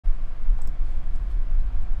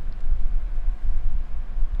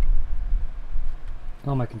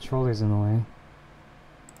Oh, my controller's in the way.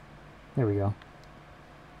 There we go.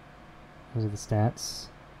 Those are the stats.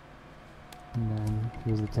 And then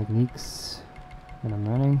here's the techniques that I'm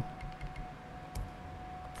running.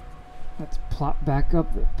 Let's plop back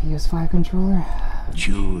up the PS5 controller.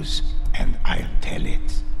 Choose and I'll tell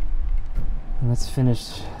it. And let's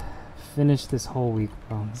finish this whole week,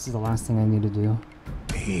 bro. This is the last thing I need to do.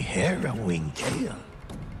 A harrowing tale.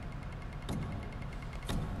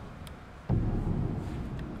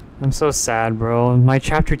 I'm so sad, bro. My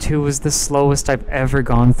chapter 2 was the slowest I've ever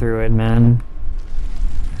gone through it, man.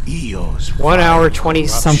 Eos 1 hour 20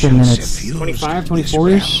 something minutes. 25,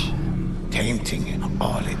 24-ish. Tainting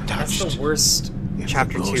all it touched. That's the worst If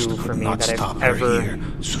chapter the ghost 2 could for me not that stop I've her ever here,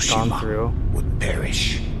 gone Tsushima through. would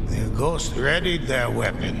perish. The ghost readied their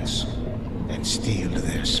weapons and steeled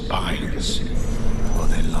their spines for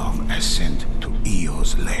their long ascent to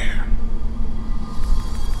Eo's lair.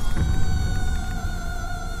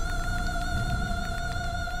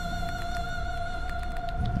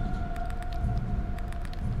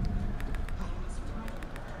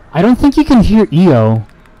 I don't think you can hear EO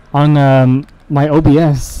on my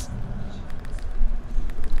OBS.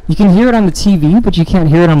 You can hear it on the TV, but you can't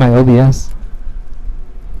hear it on my OBS.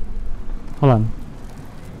 Hold on.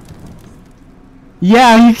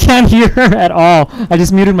 Yeah, you can't hear her at all. I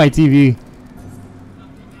just muted my TV.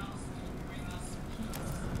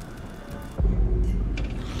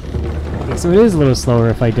 Okay, so it is a little slower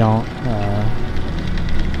if I don't.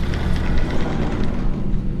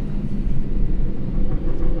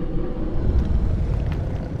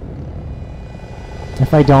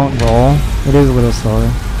 If I don't roll, it is a little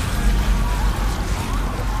slower.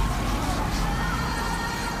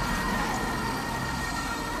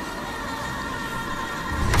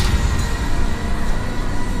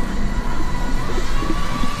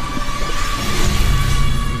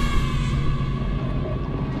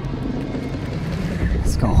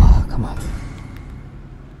 Let's go, come on.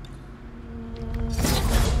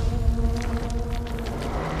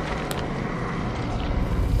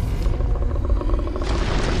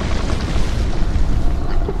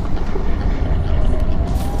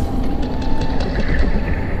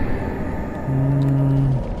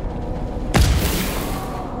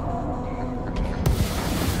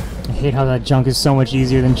 I hate how that junk is so much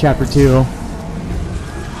easier than chapter 2.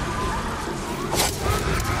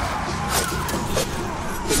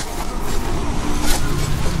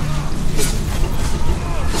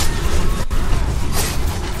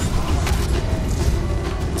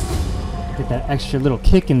 Get that extra little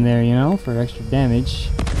kick in there, you know, for extra damage.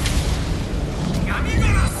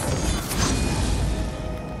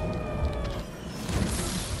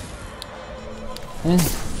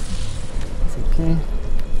 It's okay.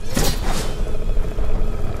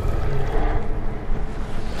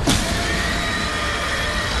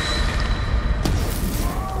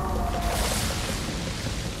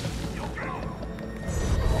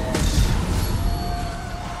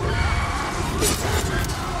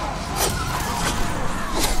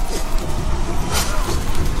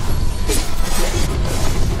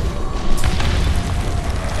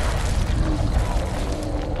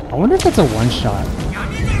 I wonder if that's a one-shot.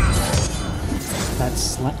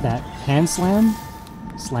 That hand slam?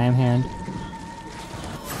 Slam hand.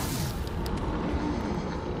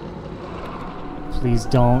 Please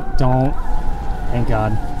don't. Thank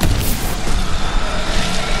God.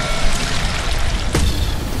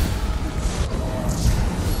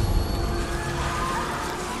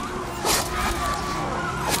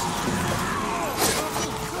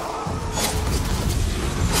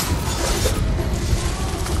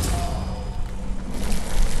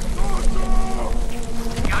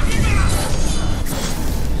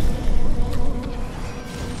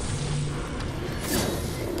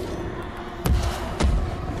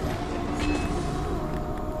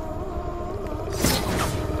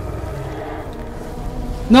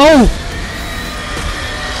 No!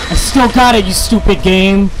 I still got it, you stupid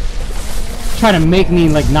game! Trying to make me,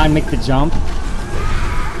 like, not make the jump.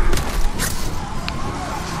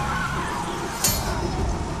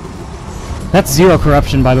 That's 0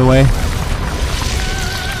 corruption, by the way.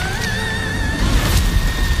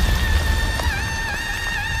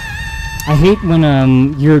 I hate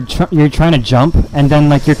when you're trying to jump and then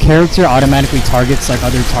like your character automatically targets like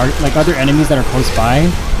other enemies that are close by.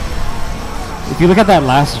 If you look at that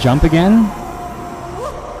last jump again,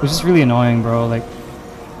 it's just really annoying, bro. Like,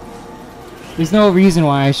 there's no reason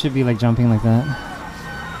why I should be like jumping like that.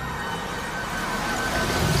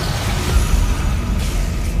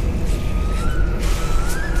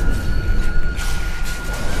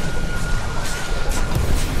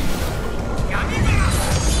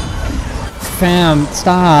 fam,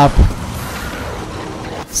 stop.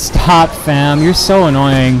 Stop, fam. You're so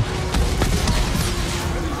annoying.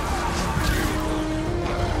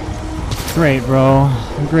 Great, bro.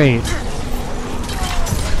 Great.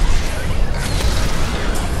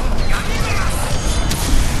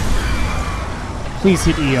 Please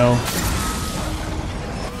hit EO.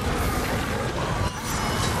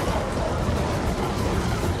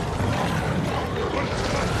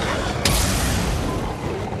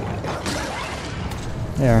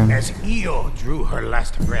 There. As Io drew her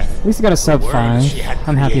last breath, At least I got a sub 5.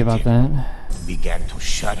 I'm happy about that. Began to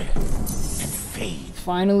shudder and fade.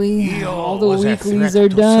 Finally, Io all the was a weeklies threat are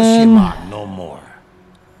to done. Tsushima no more.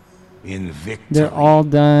 In victory, They're all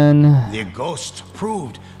done. the ghost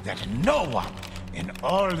proved that no one in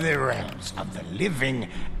all the realms of the living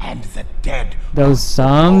and the dead, Though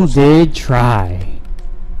some did try.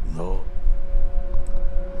 though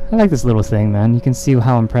I like this little thing, man. You can see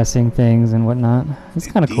how I'm pressing things and whatnot. It's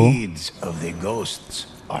kind of cool. deeds of the ghosts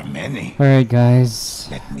are many. Alright, guys.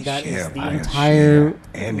 Let me That is share the I'll entire share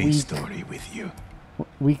any week. story with you.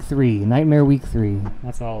 Week 3. Nightmare Week 3.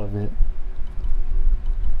 That's all of it.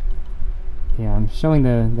 Yeah, I'm showing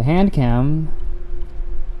the hand cam.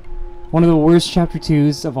 One of the worst chapter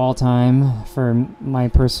 2s of all time for my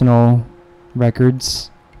personal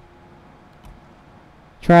records.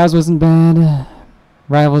 Trials wasn't bad.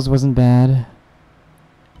 Rivals wasn't bad.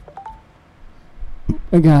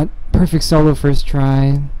 I got perfect solo first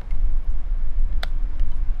try.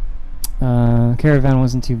 Caravan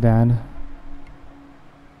wasn't too bad.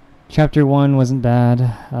 Chapter 1 wasn't bad.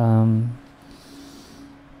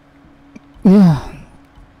 Yeah.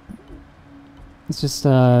 It's just,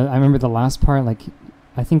 I remember the last part, like,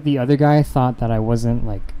 I think the other guy thought that I wasn't,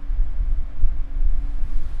 like,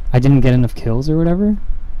 I didn't get enough kills or whatever.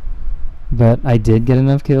 But I did get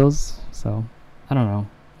enough kills, so, I don't know.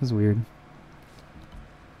 It was weird.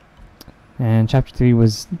 And chapter 3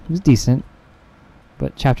 was decent.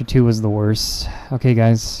 But chapter 2 was the worst. Okay,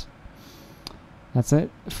 guys. That's it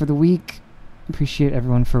for the week. Appreciate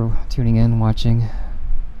everyone for tuning in, watching.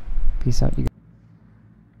 Peace out, you guys.